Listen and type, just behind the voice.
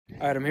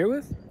All right, I'm here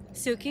with.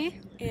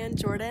 Suki and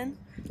Jordan.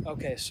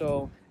 Okay,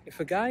 so if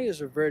a guy is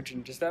a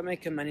virgin, does that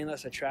make him any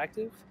less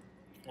attractive?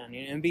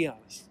 And be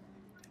honest.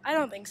 I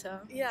don't think so.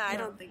 Yeah, I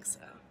No. don't think so.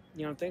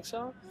 You don't think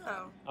so?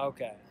 No.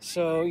 Okay.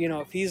 So,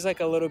 if he's like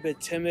a little bit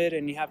timid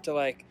and you have to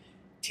like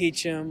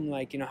teach him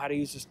like, how to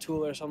use this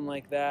tool or something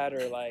like that,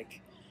 or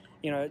like,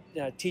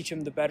 teach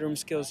him the bedroom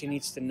skills he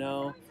needs to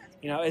know,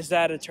 is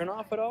that a turn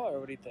off at all, or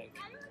what do you think?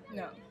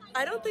 No.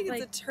 I don't think it's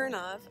Like- a turn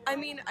off. I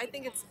mean, I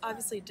think it's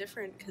obviously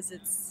different because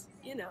it's,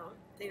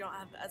 they don't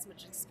have as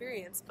much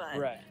experience, but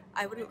Right.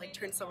 I wouldn't like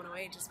turn someone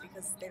away just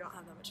because they don't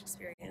have that much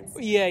experience.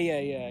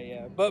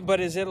 Yeah. But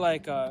is it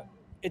like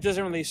it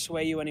doesn't really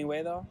sway you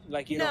anyway though?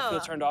 Like you don't No. feel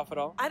turned off at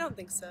all? I don't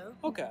think so.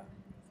 Okay.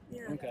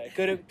 Yeah. Okay.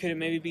 Could it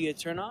maybe be a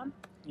turn on?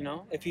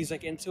 If he's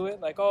like into it,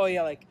 like, oh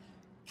yeah, like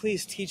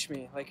please teach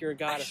me, like you're a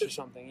goddess or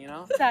something,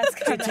 That's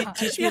kind of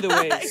Teach me the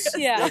ways.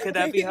 Yeah. Could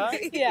that be hot?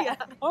 Yeah.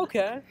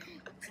 Okay.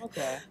 All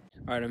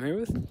right, I'm here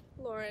with.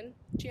 Lauren.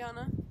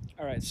 Gianna.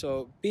 All right,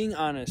 so being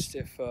honest,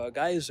 if a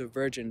guy is a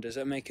virgin, does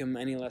that make him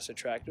any less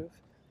attractive?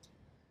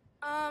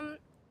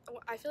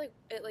 I feel like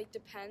it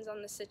depends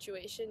on the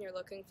situation you're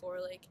looking for.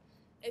 Like,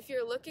 if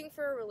you're looking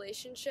for a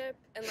relationship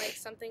and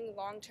something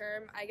long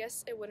term, I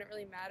guess it wouldn't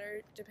really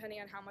matter depending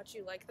on how much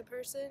you like the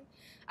person.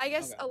 I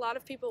guess Okay. a lot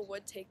of people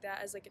would take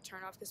that as a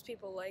turn off because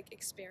people like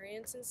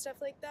experience and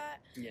stuff like that.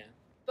 Yeah.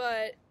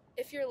 But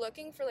if you're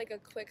looking for a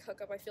quick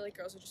hookup, I feel like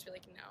girls would just be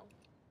like no.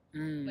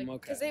 Okay.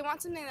 Because they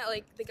want something that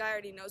the guy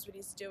already knows what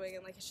he's doing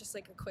and it's just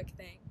a quick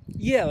thing.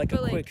 Yeah, like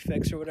but, a quick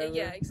fix or whatever.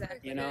 Yeah,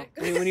 exactly.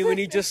 when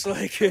you just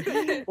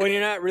when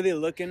you're not really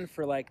looking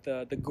for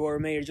the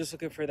gourmet, you're just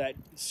looking for that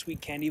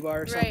sweet candy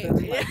bar or Right.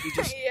 something. Like you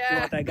just you Yeah.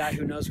 want that guy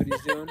who knows what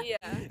he's doing.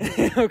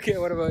 Yeah. Okay,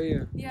 what about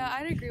you? Yeah,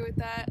 I'd agree with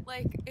that.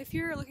 Like, if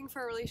you're looking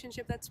for a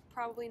relationship, that's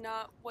probably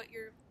not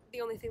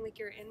the only thing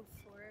you're in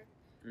for.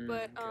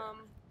 But Okay.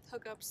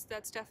 hookups,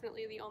 that's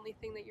definitely the only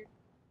thing that you're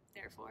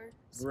there for.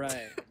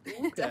 Right.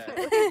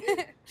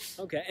 Okay.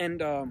 Okay.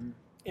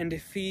 And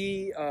if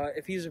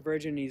he's a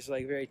virgin, he's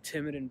very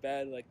timid in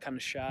bed, kind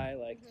of shy.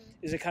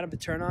 Is it kind of a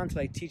turn on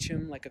to teach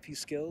him a few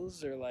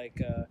skills or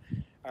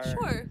or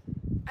Sure.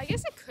 I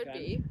guess it could Kinda.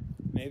 be.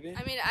 maybe?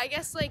 I mean, I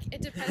guess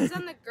it depends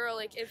on the girl.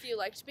 If you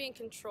like to be in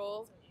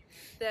control,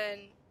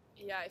 then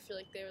yeah, I feel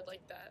like they would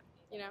like that.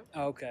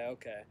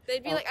 Okay.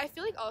 They'd be Oh. I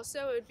feel like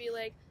also it would be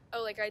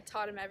oh, I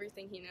taught him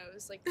everything he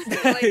knows.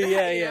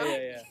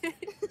 Yeah.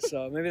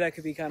 So maybe that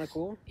could be kind of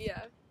cool.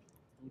 Yeah.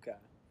 Okay.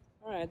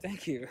 All right.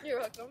 Thank you. You're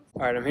welcome.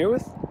 All right. I'm here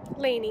with.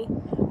 Lainey.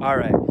 All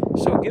right.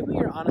 So give me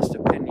your honest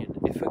opinion.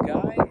 If a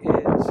guy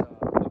is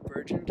a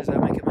virgin, does that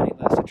make him any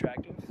less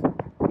attractive?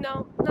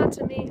 No, not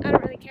to me. I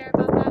don't really care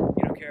about that.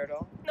 You don't care at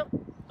all? No.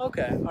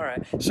 Okay, all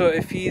right. So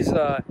if he's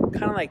kind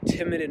of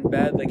timid in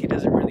bed, he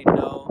doesn't really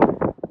know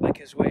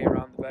his way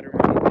around the bedroom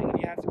or anything, and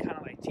you have to kind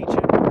of teach him,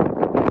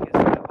 is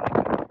that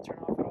a turn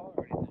off at all,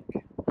 or what do you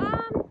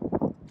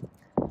think?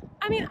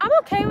 I mean, I'm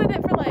okay with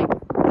it for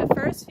the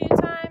first few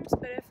times,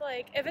 but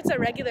if it's a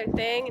regular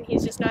thing and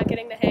he's just not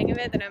getting the hang of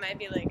it, then I might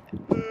be I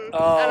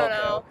don't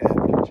know.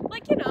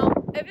 Okay, gotcha.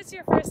 If it's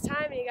your first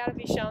time and you gotta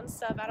be shown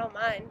stuff, I don't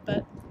mind,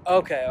 but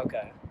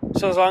Okay.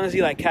 So as long as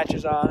he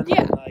catches on,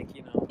 Yeah. and,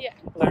 Yeah.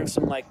 learns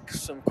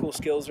some cool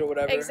skills or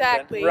whatever. then-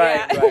 Exactly,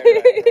 Right. yeah.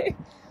 Right.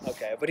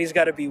 Okay, but he's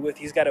got to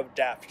he's got to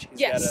adapt. He's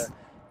Yes. Gotta,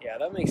 yeah,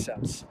 that makes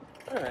sense.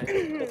 All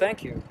right. Well,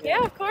 thank you. yeah,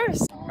 of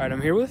course. All right,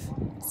 I'm here with.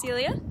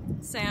 Celia.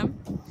 Sam.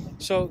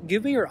 So,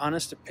 give me your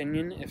honest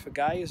opinion. If a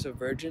guy is a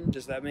virgin,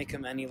 does that make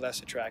him any less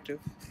attractive?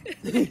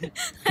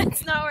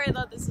 That's not where I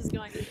thought this was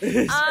going.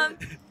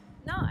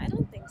 No, I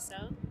don't think so.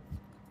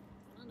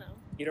 I don't know.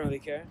 You don't really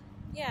care?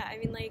 Yeah, I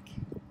mean,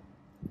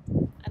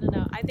 I don't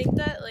know. I think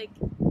that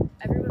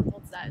everyone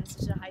holds that in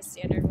such a high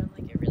standard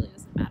when it really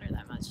doesn't matter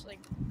that much.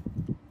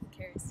 Who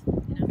cares?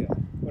 Okay.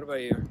 What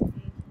about you?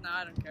 No,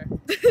 I don't care.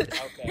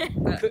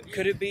 Okay.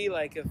 Could it be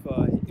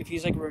if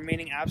he's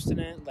remaining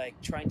abstinent,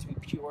 trying to be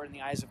pure in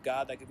the eyes of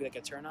God, that could be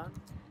a turn on?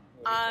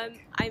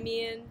 I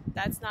mean,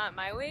 that's not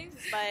my wave,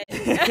 but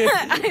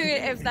I mean,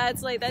 if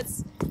that's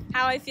that's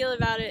how I feel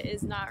about it,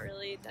 is not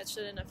really, that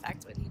shouldn't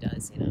affect what he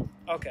does,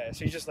 Okay,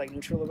 so you're just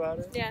neutral about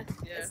it? Yeah,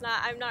 it's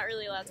not. I'm not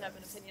really allowed to have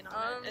an opinion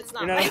on it. It's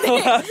not. You're My not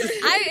thing. allowed to-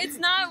 It's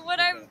not what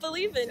I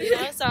believe in,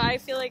 So I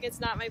feel like it's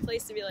not my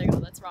place to be oh,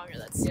 that's wrong or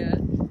that's. Yeah,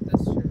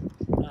 that's true.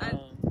 I Um,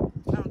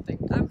 don't think.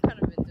 I'm kind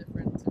of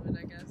indifferent to it,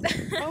 I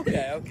guess.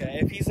 okay.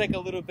 If he's a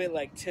little bit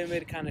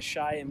timid, kind of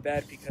shy in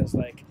bed, because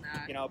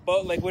Nah.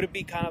 but would it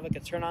be kind of a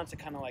turn on to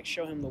kind of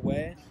show him the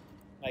way,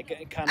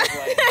 kind of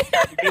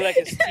be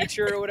his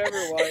teacher or whatever?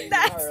 While,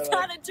 That's or,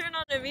 not a turn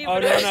on to me, Oh,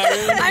 but no, not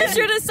really? I'm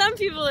sure to some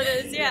people it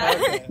is. Yeah.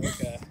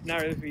 Okay.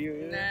 Not really for you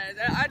either.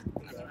 I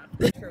don't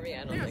know. For me,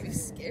 I don't I'd think. be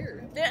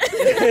scared.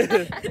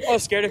 Oh,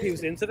 scared if he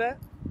was into that?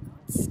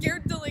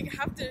 Scared to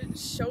have to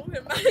show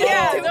him.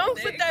 Yeah, Oh.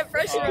 don't put that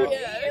pressure on me.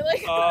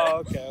 Yeah. Oh,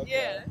 okay.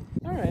 Yeah.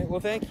 All right. Well,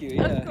 thank you.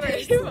 Yeah. Of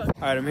course. All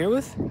right. I'm here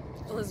with.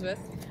 Elizabeth.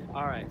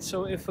 All right.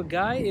 So if a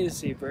guy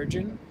is a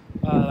virgin,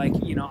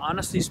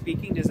 honestly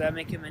speaking, does that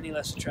make him any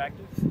less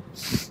attractive?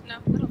 No,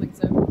 I don't think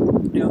so.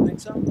 You don't think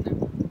so?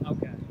 No.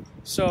 Okay.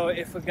 So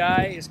if a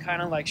guy is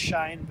kind of like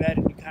shy in bed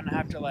and you kind of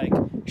have to like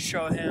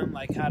show him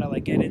like how to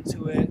like get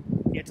into it,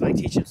 you have to like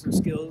teach him some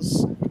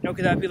skills. You know,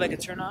 could that be like a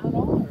turn on at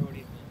all, or what do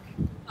you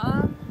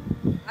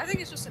think? I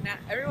think it's just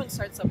everyone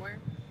starts somewhere.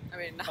 I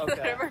mean, not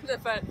Okay. everyone,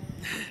 but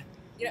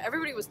you know,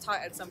 everybody was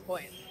taught at some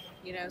point.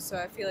 You know, so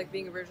I feel like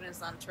being a virgin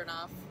is not a turn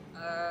off.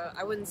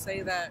 I wouldn't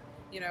say that,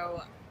 you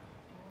know,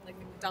 like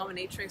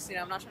dominatrix. You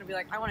know, I'm not trying to be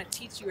like I want to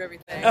teach you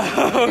everything. Like,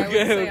 I wouldn't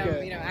say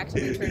I'm, you know,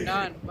 actively turned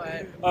on,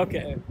 but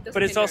Okay,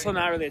 but it's also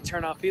not really a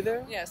turn off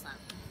either. yeah, it's not.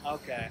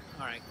 Okay,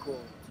 all right,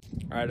 cool.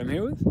 All right, I'm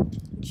here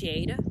with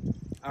Jade.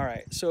 All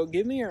right, so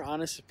give me your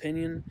honest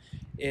opinion.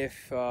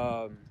 If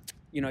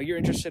you know you're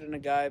interested in a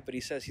guy, but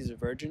he says he's a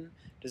virgin,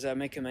 does that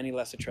make him any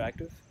less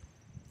attractive?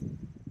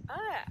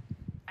 I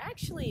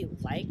actually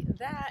like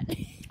that.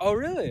 Oh,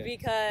 really?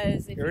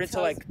 Because if You're he into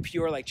tells- like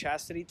pure like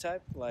chastity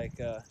type, like.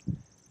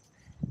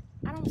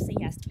 I don't say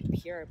he has to be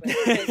pure, but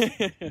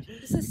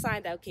it's a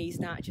sign that okay, he's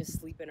not just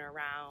sleeping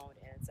around,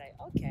 and it's like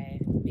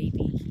okay, maybe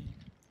he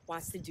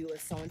wants to do it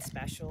with someone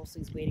special, so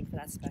he's waiting for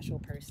that special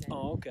person.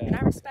 Oh, okay. And I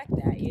respect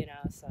that, you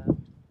know. So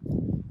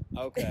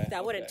Okay.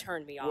 that wouldn't okay.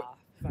 turn me Wh- off.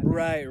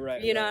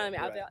 Right. You know right, what I mean?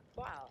 I'd right. be like,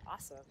 wow,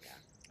 awesome.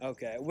 Yeah.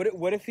 Okay.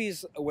 What if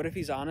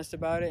he's honest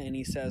about it and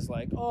he says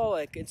like, oh,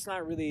 like it's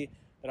not really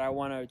that I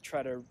want to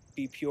try to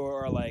be pure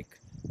or like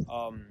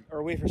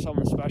or wait for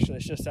someone special.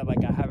 It's just that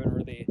like I haven't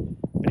really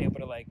been able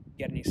to like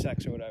get any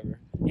sex or whatever.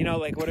 You know,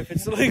 like what if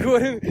it's like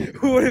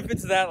what if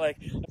it's that like.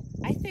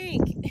 I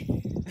think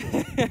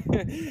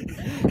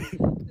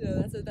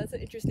that's an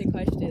interesting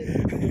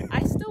question.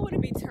 I still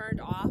wouldn't be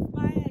turned off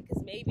by it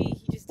because maybe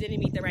he just didn't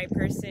meet the right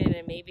person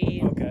and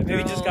maybe Okay,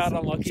 maybe just got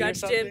unlucky or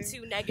judged him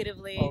something? too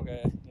negatively.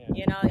 Okay. Yeah.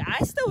 You know, like,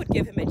 I still would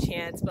give him a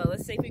chance, but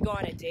let's say if we go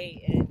on a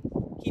date and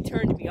he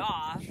turned me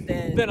off,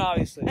 then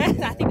obviously. I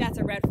think that's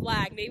a red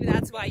flag. Maybe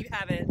that's why you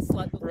haven't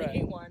slept with Right.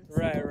 anyone.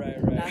 So Right.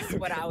 That's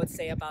what I would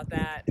say about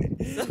that.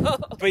 So,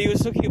 But you would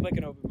still keep like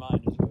an open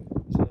mind, is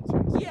what. So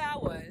that's what yeah, I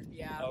would.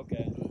 Yeah.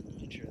 Okay.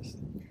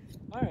 Interesting.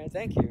 All right.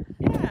 Thank you.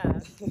 Yeah.